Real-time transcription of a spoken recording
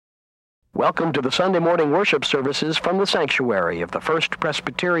Welcome to the Sunday morning worship services from the sanctuary of the First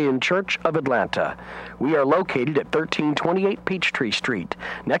Presbyterian Church of Atlanta. We are located at 1328 Peachtree Street,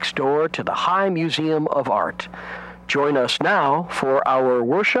 next door to the High Museum of Art. Join us now for our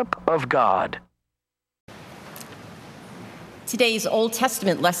worship of God. Today's Old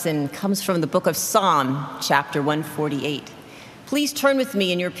Testament lesson comes from the book of Psalm, chapter 148. Please turn with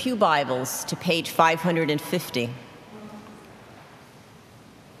me in your pew Bibles to page 550.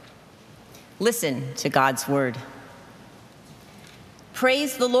 Listen to God's word.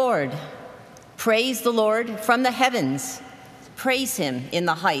 Praise the Lord. Praise the Lord from the heavens. Praise him in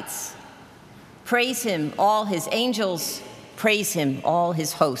the heights. Praise him, all his angels. Praise him, all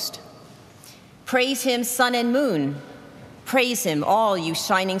his host. Praise him, sun and moon. Praise him, all you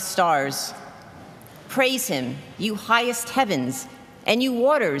shining stars. Praise him, you highest heavens, and you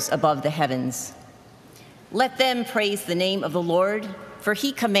waters above the heavens. Let them praise the name of the Lord, for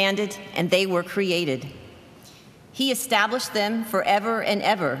he commanded, and they were created. He established them forever and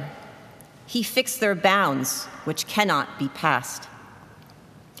ever. He fixed their bounds, which cannot be passed.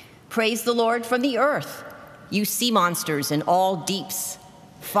 Praise the Lord from the earth, you sea monsters in all deeps,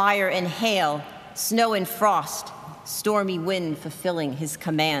 fire and hail, snow and frost, stormy wind fulfilling his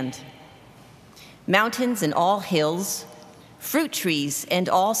command. Mountains and all hills, fruit trees and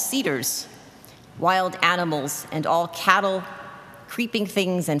all cedars, wild animals and all cattle, creeping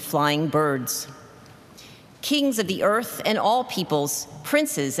things and flying birds. Kings of the earth and all peoples,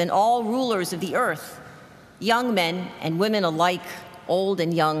 princes and all rulers of the earth, young men and women alike, old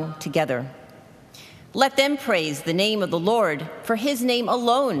and young together. Let them praise the name of the Lord, for his name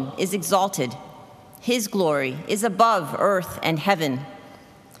alone is exalted. His glory is above earth and heaven.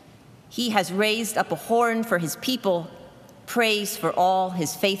 He has raised up a horn for his people, praise for all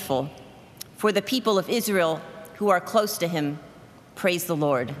his faithful, for the people of Israel who are close to him. Praise the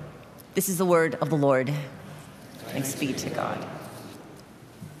Lord. This is the word of the Lord. Thanks be to God.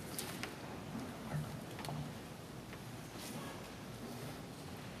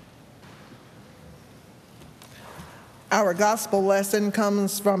 Our gospel lesson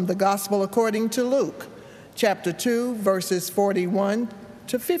comes from the Gospel according to Luke, chapter 2, verses 41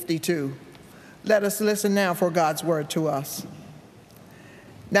 to 52. Let us listen now for God's word to us.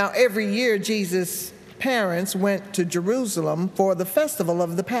 Now, every year, Jesus' parents went to Jerusalem for the festival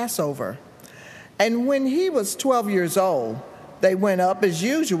of the Passover. And when he was 12 years old, they went up as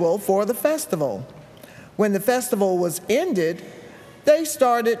usual for the festival. When the festival was ended, they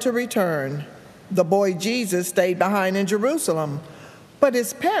started to return. The boy Jesus stayed behind in Jerusalem, but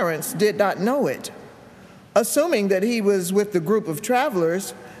his parents did not know it. Assuming that he was with the group of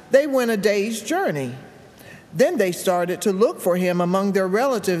travelers, they went a day's journey. Then they started to look for him among their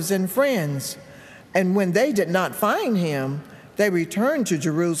relatives and friends. And when they did not find him, they returned to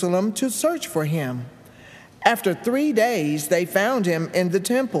Jerusalem to search for him. After 3 days, they found him in the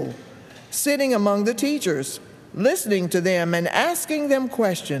temple, sitting among the teachers, listening to them and asking them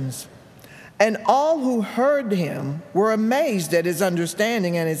questions. And all who heard him were amazed at his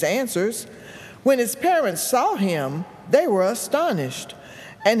understanding and his answers. When his parents saw him, they were astonished.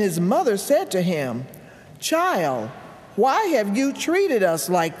 And his mother said to him, "Child, why have you treated us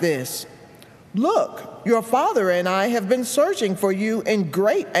like this? Look, your father and I have been searching for you in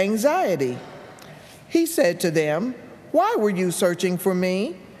great anxiety." He said to them, "Why were you searching for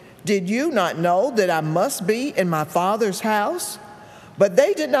me? Did you not know that I must be in my Father's house?" But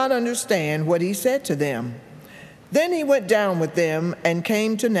they did not understand what he said to them. Then he went down with them and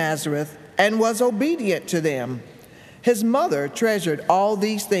came to Nazareth and was obedient to them. His mother treasured all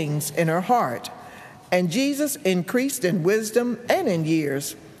these things in her heart. And Jesus increased in wisdom and in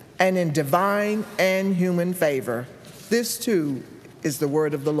years, and in divine and human favor. This too is the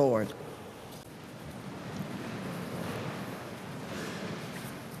word of the Lord.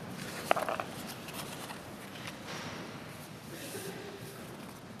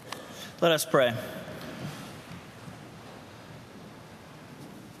 Let us pray.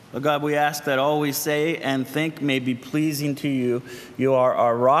 Lord God, we ask that all we say and think may be pleasing to you. You are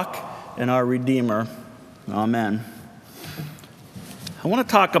our rock and our Redeemer. Amen. I want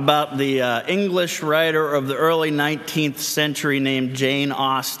to talk about the English writer of the early 19th century named Jane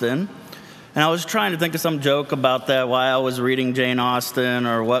Austen. And I was trying to think of some joke about that, why I was reading Jane Austen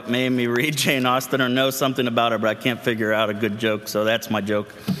or what made me read Jane Austen or know something about her, but I can't figure out a good joke, so that's my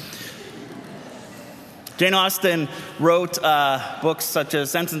joke. Jane Austen wrote books such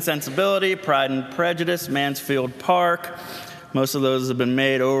as Sense and Sensibility, Pride and Prejudice, Mansfield Park. Most of those have been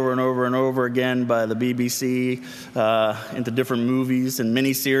made over and over and over again by the BBC into different movies and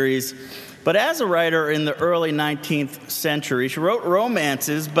miniseries. But as a writer in the early 19th century, she wrote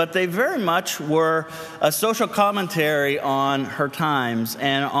romances, but they very much were a social commentary on her times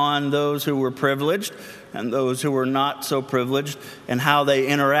and on those who were privileged and those who were not so privileged and how they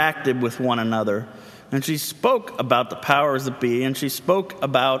interacted with one another. And she spoke about the powers that be, and she spoke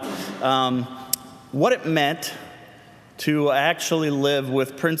about what it meant to actually live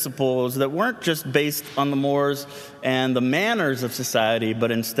with principles that weren't just based on the mores and the manners of society, but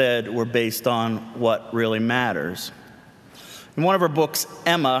instead were based on what really matters. In one of her books,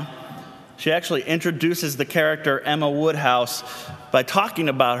 Emma, she actually introduces the character Emma Woodhouse by talking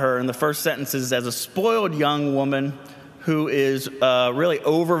about her in the first sentences as a spoiled young woman who is really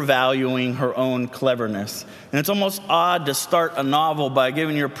overvaluing her own cleverness. And it's almost odd to start a novel by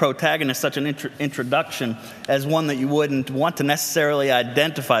giving your protagonist such an introduction as one that you wouldn't want to necessarily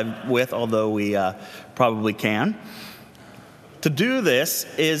identify with, although we probably can. To do this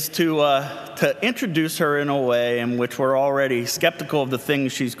is to introduce her in a way in which we're already skeptical of the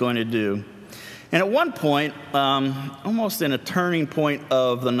things she's going to do. And at one point, almost in a turning point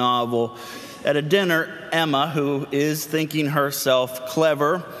of the novel, at a dinner, Emma, who is thinking herself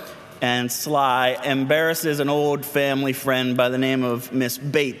clever and sly, embarrasses an old family friend by the name of Miss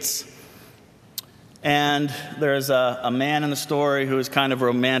Bates. And there's a man in the story who is kind of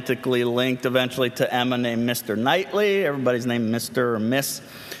romantically linked eventually to Emma named Mr. Knightley. Everybody's named Mr. or Miss.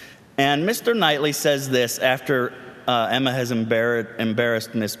 And Mr. Knightley says this after Emma has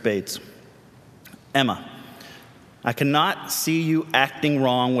embarrassed Miss Bates. Emma, I cannot see you acting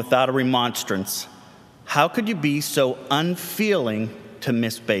wrong without a remonstrance. How could you be so unfeeling to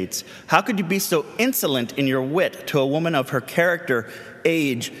Miss Bates? How could you be so insolent in your wit to a woman of her character,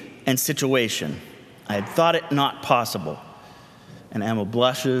 age, and situation? I had thought it not possible. And Emma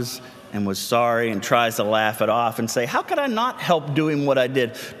blushes and was sorry and tries to laugh it off and say, how could I not help doing what I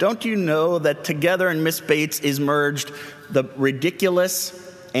did? Don't you know that together in Miss Bates is merged the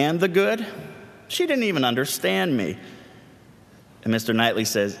ridiculous and the good? She didn't even understand me. And Mr. Knightley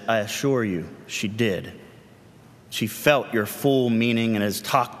says, I assure you, she did. She felt your full meaning and has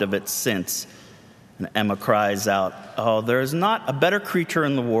talked of it since. And Emma cries out, oh, there is not a better creature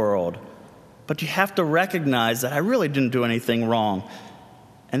in the world, but you have to recognize that I really didn't do anything wrong.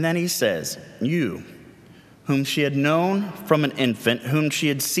 And then he says, you, whom she had known from an infant, whom she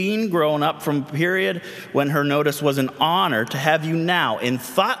had seen grown up from a period when her notice was an honor, to have you now in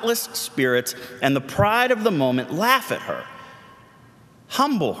thoughtless spirits and the pride of the moment laugh at her,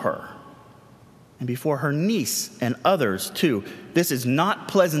 humble her, and before her niece and others too. This is not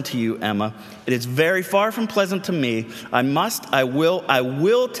pleasant to you, Emma. It is very far from pleasant to me. I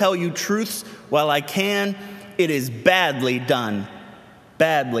will tell you truths while I can. It is badly done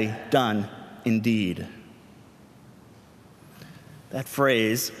indeed. That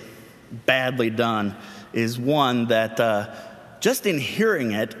phrase, badly done, is one that just in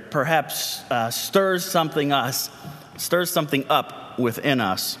hearing it perhaps stirs something up within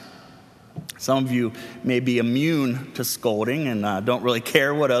us. Some of you may be immune to scolding and don't really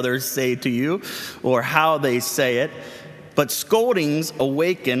care what others say to you or how they say it, but scoldings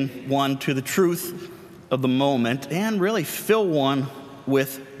awaken one to the truth of the moment and really fill one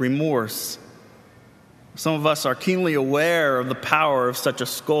with remorse. Some of us are keenly aware of the power of such a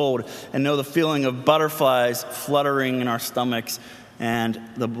scold and know the feeling of butterflies fluttering in our stomachs and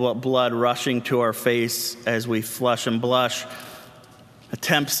the blood rushing to our face as we flush and blush.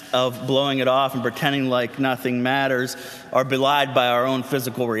 Attempts of blowing it off and pretending like nothing matters are belied by our own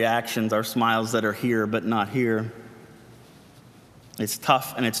physical reactions, our smiles that are here but not here. It's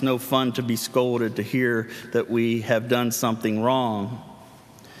tough and it's no fun to be scolded, to hear that we have done something wrong.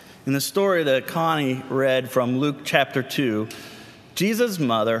 In the story that Connie read from Luke chapter 2, Jesus'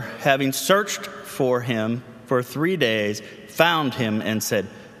 mother, having searched for him for 3 days, found him and said,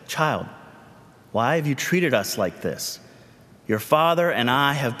 "Child, why have you treated us like this? Your father and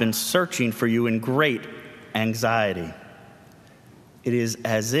I have been searching for you in great anxiety." It is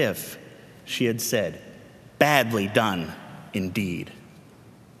as if she had said, "Badly done indeed."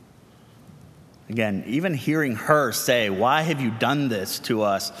 Again, even hearing her say, "Why have you done this to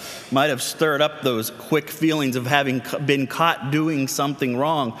us?" might have stirred up those quick feelings of having been caught doing something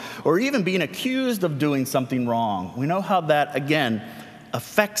wrong, or even being accused of doing something wrong. We know how that, again,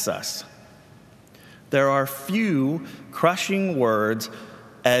 affects us. There are few crushing words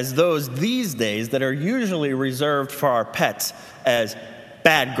as those these days that are usually reserved for our pets as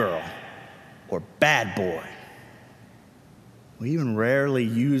bad girl or bad boy. We even rarely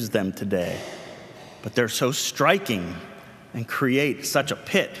use them today, but they're so striking and create such a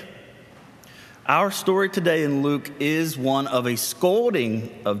pit. Our story today in Luke is one of a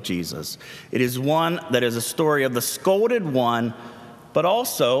scolding of Jesus. It is one that is a story of the scolded one, but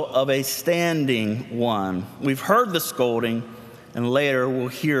also of a standing one. We've heard the scolding, and later we'll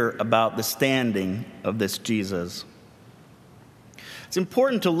hear about the standing of this Jesus. It's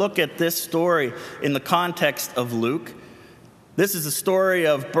important to look at this story in the context of Luke. This is a story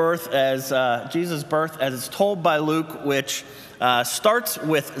of birth as Jesus' birth as it's told by Luke, which starts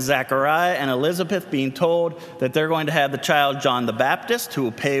with Zechariah and Elizabeth being told that they're going to have the child John the Baptist, who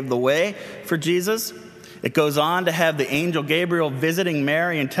will pave the way for Jesus. It goes on to have the angel Gabriel visiting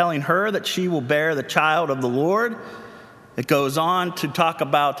Mary and telling her that she will bear the child of the Lord. It goes on to talk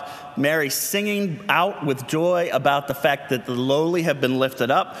about Mary singing out with joy about the fact that the lowly have been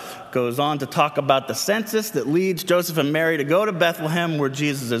lifted up. It goes on to talk about the census that leads Joseph and Mary to go to Bethlehem where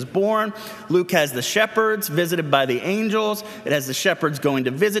Jesus is born. Luke has the shepherds visited by the angels. It has the shepherds going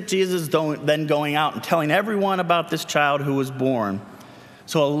to visit Jesus, then going out and telling everyone about this child who was born.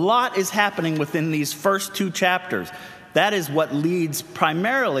 So a lot is happening within these first two chapters. That is what leads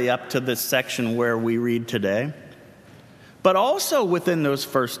primarily up to this section where we read today. But also within those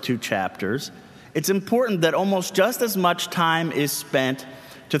first two chapters, it's important that almost just as much time is spent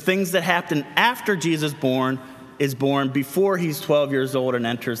to things that happen after Jesus is born before he's 12 years old and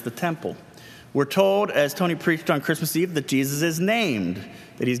enters the temple. We're told, as Tony preached on Christmas Eve, that Jesus is named,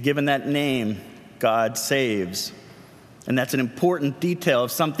 that he's given that name, God Saves. And that's an important detail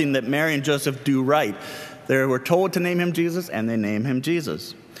of something that Mary and Joseph do right. They were told to name him Jesus, and they name him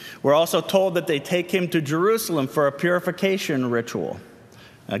Jesus. We're also told that they take him to Jerusalem for a purification ritual.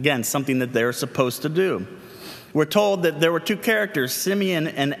 Again, something that they're supposed to do. We're told that there were two characters, Simeon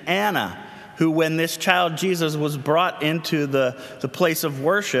and Anna, who when this child Jesus was brought into the place of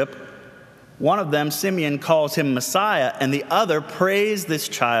worship, one of them, Simeon, calls him Messiah, and the other praised this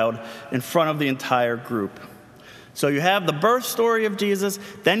child in front of the entire group. So you have the birth story of Jesus,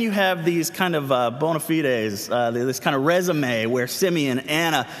 then you have these kind of bona fides, this kind of resume where Simeon,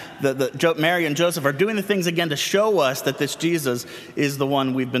 Anna, Mary and Joseph are doing the things again to show us that this Jesus is the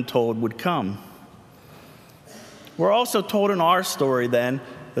one we've been told would come. We're also told in our story then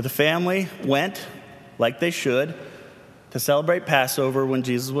that the family went, like they should, to celebrate Passover when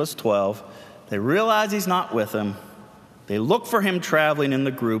Jesus was 12. They realize he's not with them. They look for him traveling in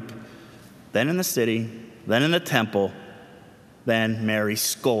the group, then in the city, then in the temple. Then Mary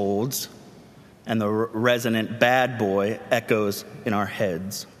scolds, and the resonant bad boy echoes in our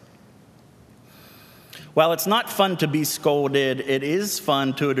heads. While it's not fun to be scolded, it is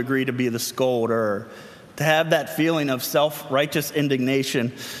fun to a degree to be the scolder, to have that feeling of self-righteous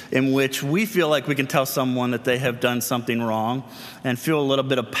indignation in which we feel like we can tell someone that they have done something wrong and feel a little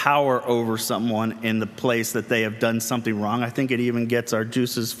bit of power over someone in the place that they have done something wrong. I think it even gets our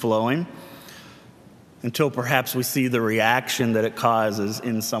juices flowing, until perhaps we see the reaction that it causes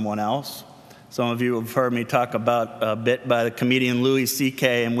in someone else. Some of you have heard me talk about a bit by the comedian Louis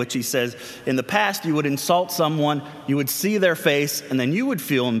C.K. in which he says, in the past you would insult someone, you would see their face, and then you would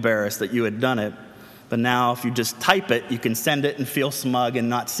feel embarrassed that you had done it. But now if you just type it, you can send it and feel smug and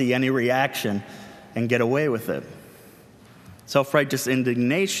not see any reaction and get away with it. Self-righteous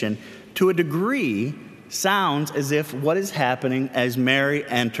indignation, to a degree, sounds as if what is happening as Mary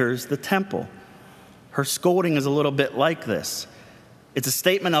enters the temple. Her scolding is a little bit like this. It's a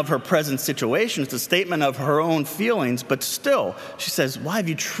statement of her present situation. It's a statement of her own feelings, but still, she says, why have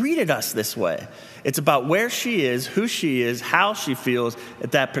you treated us this way? It's about where she is, who she is, how she feels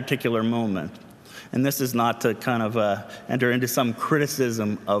at that particular moment. And this is not to kind of enter into some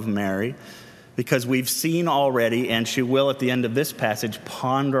criticism of Mary, because we've seen already, and she will at the end of this passage,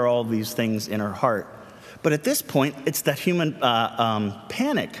 ponder all these things in her heart. But at this point, it's that human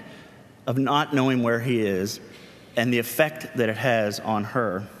panic of not knowing where he is and the effect that it has on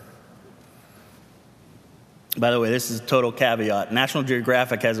her. By the way, this is a total caveat. National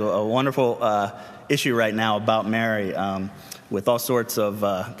Geographic has a wonderful issue right now about Mary with all sorts of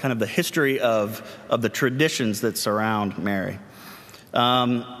kind of the history of the traditions that surround Mary.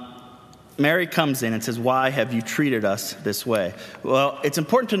 Mary comes in and says, why have you treated us this way? Well, it's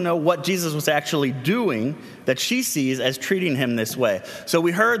important to know what Jesus was actually doing that she sees as treating him this way. So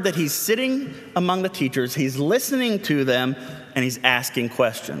we heard that he's sitting among the teachers, he's listening to them, and he's asking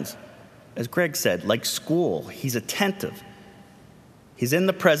questions. As Greg said, like school, he's attentive. He's in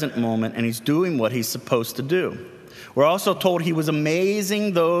the present moment, and he's doing what he's supposed to do. We're also told he was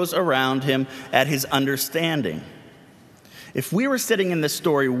amazing those around him at his understanding. If we were sitting in this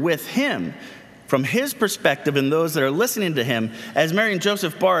story with him, from his perspective and those that are listening to him, as Mary and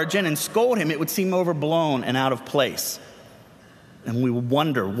Joseph barge in and scold him, it would seem overblown and out of place. And we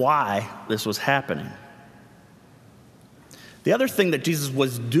wonder why this was happening. The other thing that Jesus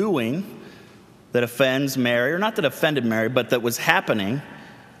was doing that offends Mary, or not that offended Mary, but that was happening,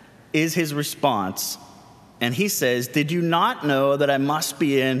 is his response. And he says, "Did you not know that I must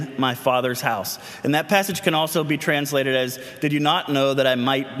be in my Father's house?" And that passage can also be translated as, "Did you not know that I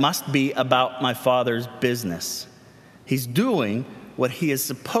must be about my Father's business?" He's doing what he is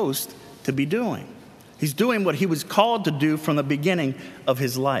supposed to be doing. He's doing what he was called to do from the beginning of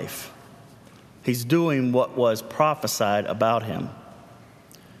his life. He's doing what was prophesied about him.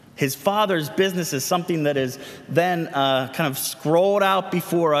 His Father's business is something that is then kind of scrolled out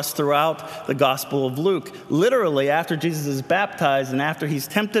before us throughout the Gospel of Luke. Literally, after Jesus is baptized and after he's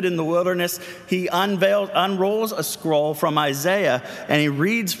tempted in the wilderness, he unrolls a scroll from Isaiah and he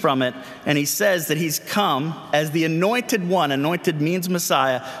reads from it, and he says that he's come as the anointed one. Anointed means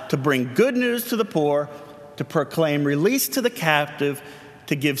Messiah, to bring good news to the poor, to proclaim release to the captive,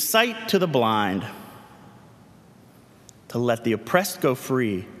 to give sight to the blind, to let the oppressed go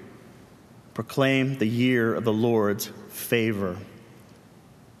free, proclaim the year of the Lord's favor.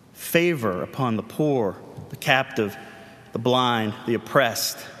 Favor upon the poor, the captive, the blind, the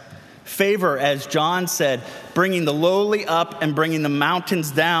oppressed. Favor, as John said, bringing the lowly up and bringing the mountains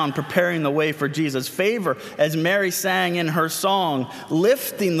down, preparing the way for Jesus. Favor, as Mary sang in her song,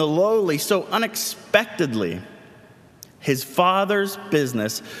 lifting the lowly so unexpectedly. His Father's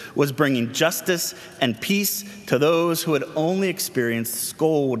business was bringing justice and peace to those who had only experienced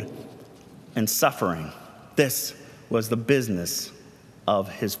scold and suffering. This was the business of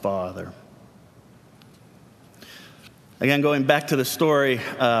his Father. Again, going back to the story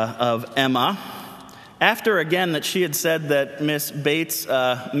of Emma, after again that she had said that Miss Bates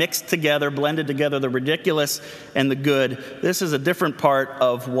mixed together, blended together the ridiculous and the good, this is a different part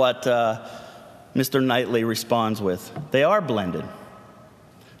of what Mr. Knightley responds with. They are blended,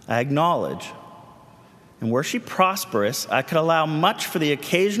 I acknowledge. And were she prosperous, I could allow much for the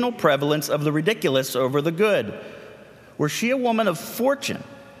occasional prevalence of the ridiculous over the good. Were she a woman of fortune,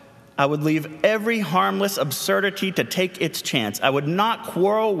 I would leave every harmless absurdity to take its chance. I would not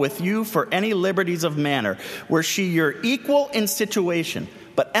quarrel with you for any liberties of manner. Were she your equal in situation.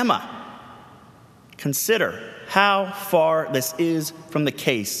 But Emma, consider how far this is from the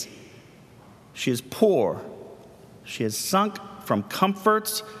case. She is poor. She has sunk from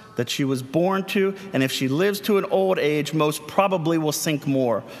comforts that she was born to, and if she lives to an old age, most probably will sink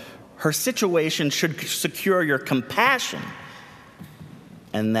more. Her situation should secure your compassion.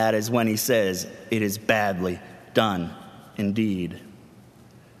 And that is when he says, it is badly done indeed.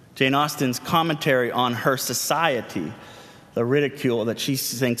 Jane Austen's commentary on her society, the ridicule that she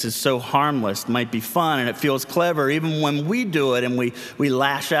thinks is so harmless, might be fun and it feels clever even when we do it and we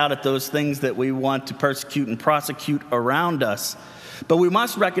lash out at those things that we want to persecute and prosecute around us. But we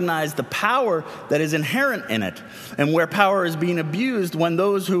must recognize the power that is inherent in it, and where power is being abused when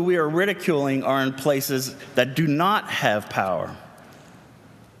those who we are ridiculing are in places that do not have power.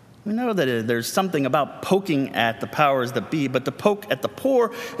 We know that there's something about poking at the powers that be, but to poke at the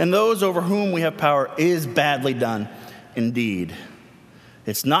poor and those over whom we have power is badly done indeed.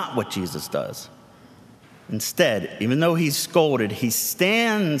 It's not what Jesus does. Instead, even though he's scolded, he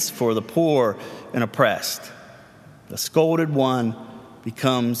stands for the poor and oppressed. The scolded one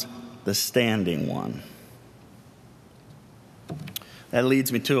becomes the standing one. That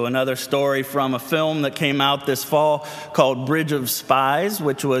leads me to another story from a film that came out this fall called Bridge of Spies,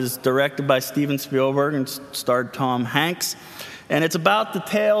 which was directed by Steven Spielberg and starred Tom Hanks. And it's about the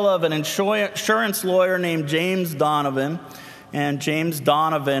tale of an insurance lawyer named James Donovan. And James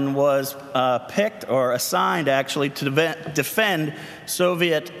Donovan was picked, or assigned actually, to defend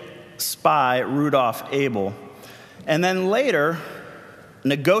Soviet spy Rudolph Abel. And then later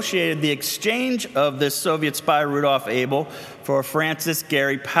negotiated the exchange of this Soviet spy Rudolph Abel for Francis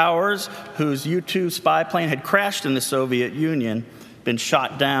Gary Powers, whose U-2 spy plane had crashed in the Soviet Union, been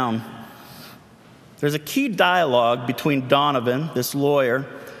shot down. There's a key dialogue between Donovan, this lawyer,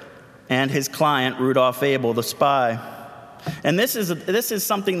 and his client Rudolph Abel, the spy. And this is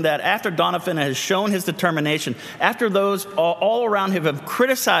something that after Donovan has shown his determination, after those all around him have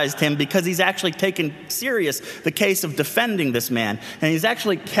criticized him because he's actually taken serious the case of defending this man, and he's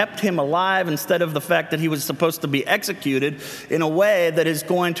actually kept him alive instead of the fact that he was supposed to be executed in a way that is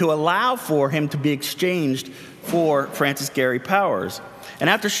going to allow for him to be exchanged for Francis Gary Powers. And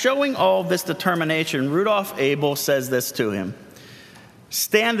after showing all this determination, Rudolph Abel says this to him.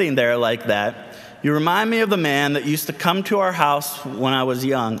 Standing there like that, You remind me of the man that used to come to our house when I was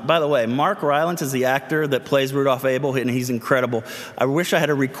young. By the way, Mark Rylance is the actor that plays Rudolph Abel, and he's incredible. I wish I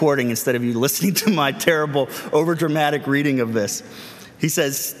had a recording instead of you listening to my terrible, overdramatic reading of this. He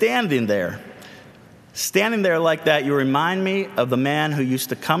says, standing there like that, you remind me of the man who used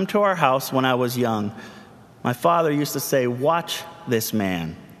to come to our house when I was young. My father used to say, watch this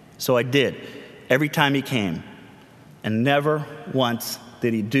man. So I did, every time he came. And never once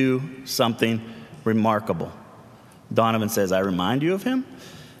did he do something remarkable. Donovan says, I remind you of him?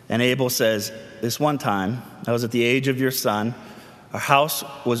 And Abel says, this one time, I was at the age of your son. Our house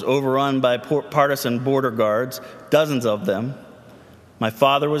was overrun by partisan border guards, dozens of them. My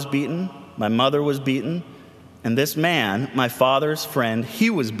father was beaten, my mother was beaten, and this man, my father's friend,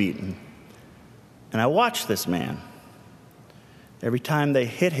 he was beaten. And I watched this man. Every time they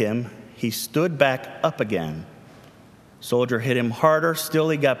hit him, he stood back up again. Soldier hit him harder, still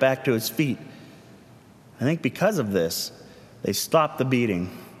he got back to his feet. I think because of this, they stopped the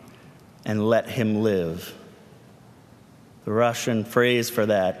beating and let him live. The Russian phrase for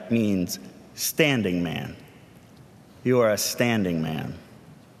that means standing man. You are a standing man.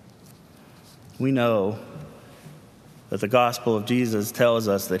 We know that the gospel of Jesus tells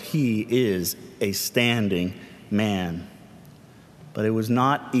us that he is a standing man. But it was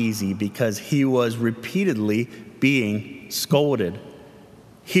not easy because he was repeatedly being scolded.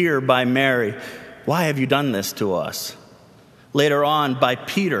 Here by Mary, why have you done this to us? Later on by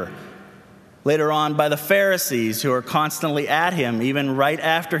Peter. Later on by the Pharisees who are constantly at him, even right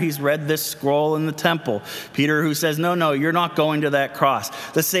after he's read this scroll in the temple. Peter who says, no, you're not going to that cross.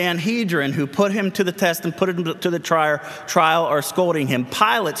 The Sanhedrin who put him to the test and put him to the trial are scolding him.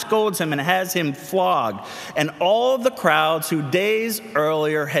 Pilate scolds him and has him flogged. And all of the crowds who days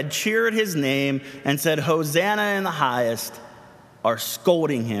earlier had cheered his name and said, Hosanna in the highest, are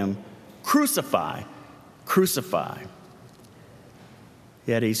scolding him, crucify, crucify.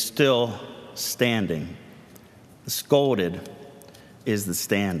 Yet he's still standing. The scolded is the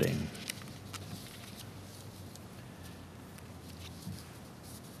standing.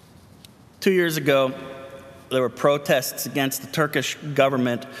 Two years ago, there were protests against the Turkish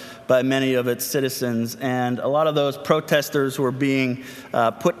government by many of its citizens, and a lot of those protesters were being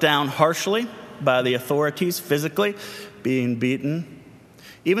put down harshly by the authorities, physically, being beaten,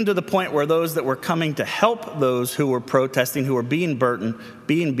 even to the point where those that were coming to help those who were protesting, who were being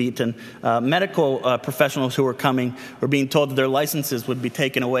beaten, medical professionals who were coming were being told that their licenses would be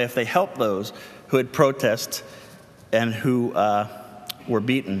taken away if they helped those who had protested and who were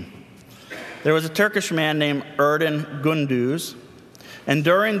beaten. There was a Turkish man named Erden Gündüz, and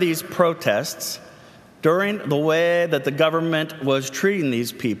during these protests, during the way that the government was treating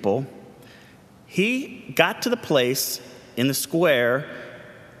these people, he got to the place in the square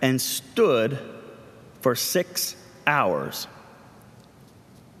and stood for 6 hours.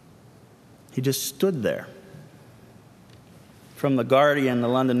 He just stood there. From The Guardian, the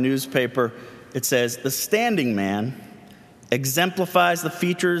London newspaper, it says, the standing man exemplifies the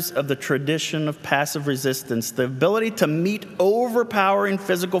features of the tradition of passive resistance, the ability to meet overpowering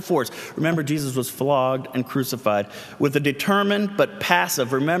physical force. Remember, Jesus was flogged and crucified with a determined but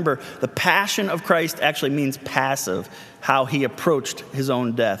passive. Remember, the passion of Christ actually means passive, how he approached his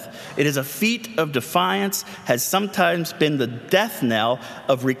own death. It is a feat of defiance, has sometimes been the death knell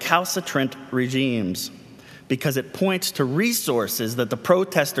of recalcitrant regimes, because it points to resources that the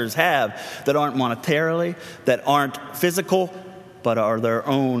protesters have that aren't monetarily, that aren't physical, but are their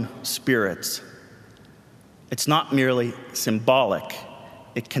own spirits. It's not merely symbolic.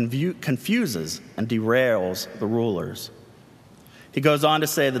 It confuses and derails the rulers. He goes on to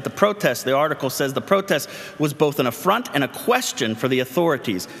say that the article says the protest was both an affront and a question for the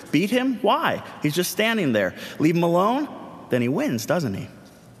authorities. Beat him? Why? He's just standing there. Leave him alone? Then he wins, doesn't he?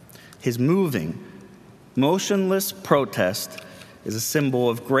 His moving, motionless protest is a symbol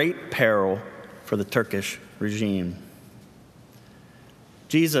of great peril for the Turkish regime.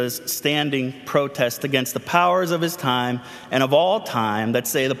 Jesus' standing protest against the powers of his time and of all time that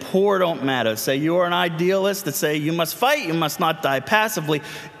say the poor don't matter, say you are an idealist, that say you must fight, you must not die passively,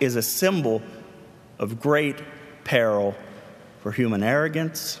 is a symbol of great peril for human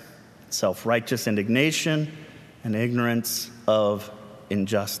arrogance, self-righteous indignation, and ignorance of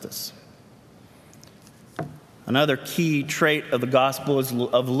injustice. Another key trait of the Gospel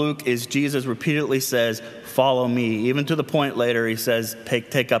of Luke is Jesus repeatedly says, follow me. Even to the point later he says,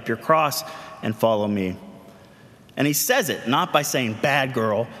 take up your cross and follow me. And he says it not by saying bad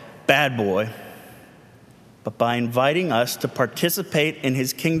girl, bad boy, but by inviting us to participate in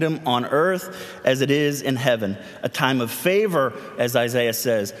his kingdom on earth as it is in heaven, a time of favor, as Isaiah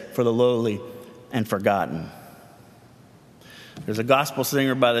says, for the lowly, and forgotten. There's a gospel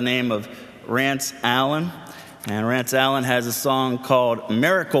singer by the name of Rance Allen, and Rance Allen has a song called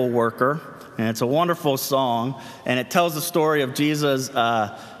Miracle Worker, and it's a wonderful song, and it tells the story of Jesus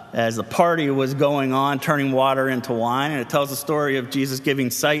as the party was going on, turning water into wine, and it tells the story of Jesus giving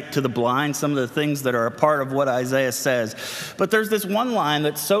sight to the blind, some of the things that are a part of what Isaiah says. But there's this one line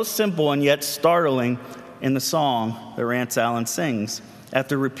that's so simple and yet startling in the song that Rance Allen sings.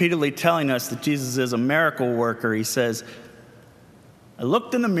 After repeatedly telling us that Jesus is a miracle worker, he says, "I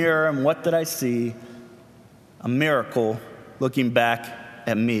looked in the mirror, and what did I see? A miracle looking back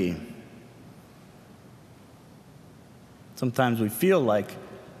at me." Sometimes we feel like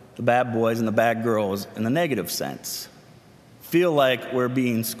the bad boys and the bad girls in the negative sense. Feel like we're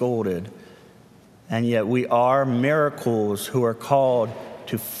being scolded. And yet we are miracles who are called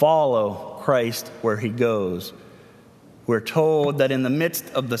to follow Christ where he goes. We're told that in the midst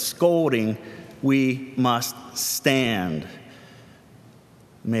of the scolding, we must stand.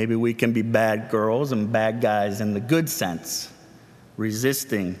 Maybe we can be bad girls and bad guys in the good sense,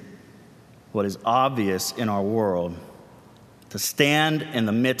 resisting what is obvious in our world. To stand in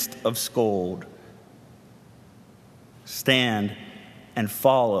the midst of scold. Stand and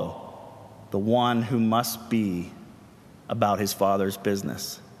follow the one who must be about his Father's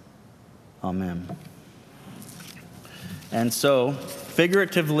business. Amen. And so,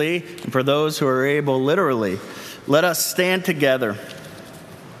 figuratively, and for those who are able, literally, let us stand together.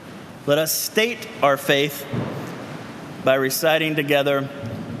 Let us state our faith by reciting together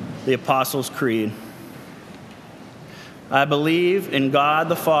the Apostles' Creed. I believe in God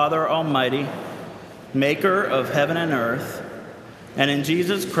the Father Almighty, maker of heaven and earth, and in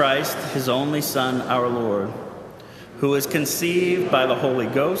Jesus Christ, his only Son, our Lord, who was conceived by the Holy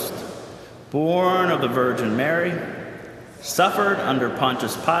Ghost, born of the Virgin Mary, suffered under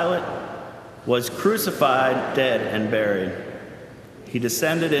Pontius Pilate, was crucified, dead, and buried. He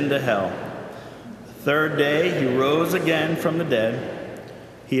descended into hell. The third day he rose again from the dead.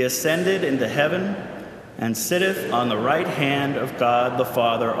 He ascended into heaven and sitteth on the right hand of God the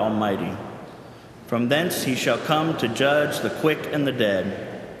Father Almighty. From thence he shall come to judge the quick and the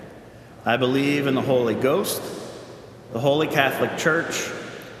dead. I believe in the Holy Ghost, the Holy Catholic Church,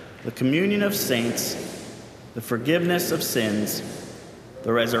 the communion of saints, the forgiveness of sins,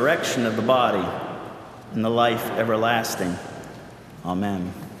 the resurrection of the body, and the life everlasting.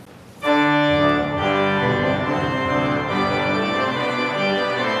 Amen.